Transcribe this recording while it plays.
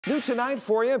New tonight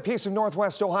for you, a piece of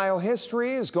Northwest Ohio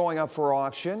history is going up for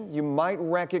auction. You might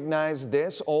recognize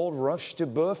this old Roche de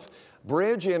Boeuf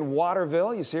Bridge in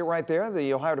Waterville. You see it right there.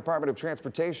 The Ohio Department of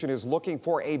Transportation is looking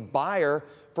for a buyer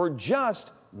for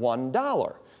just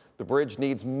 $1. The bridge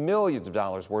needs millions of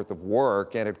dollars worth of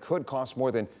work, and it could cost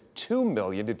more than $2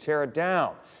 million to tear it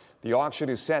down. The auction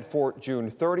is set for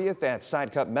June 30th at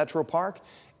Sidecut Metro Park.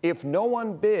 If no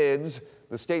one bids,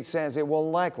 the state says it will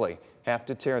likely have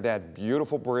to tear that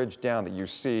beautiful bridge down that you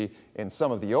see in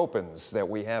some of the opens that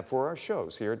we have for our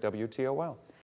shows here at WTOL.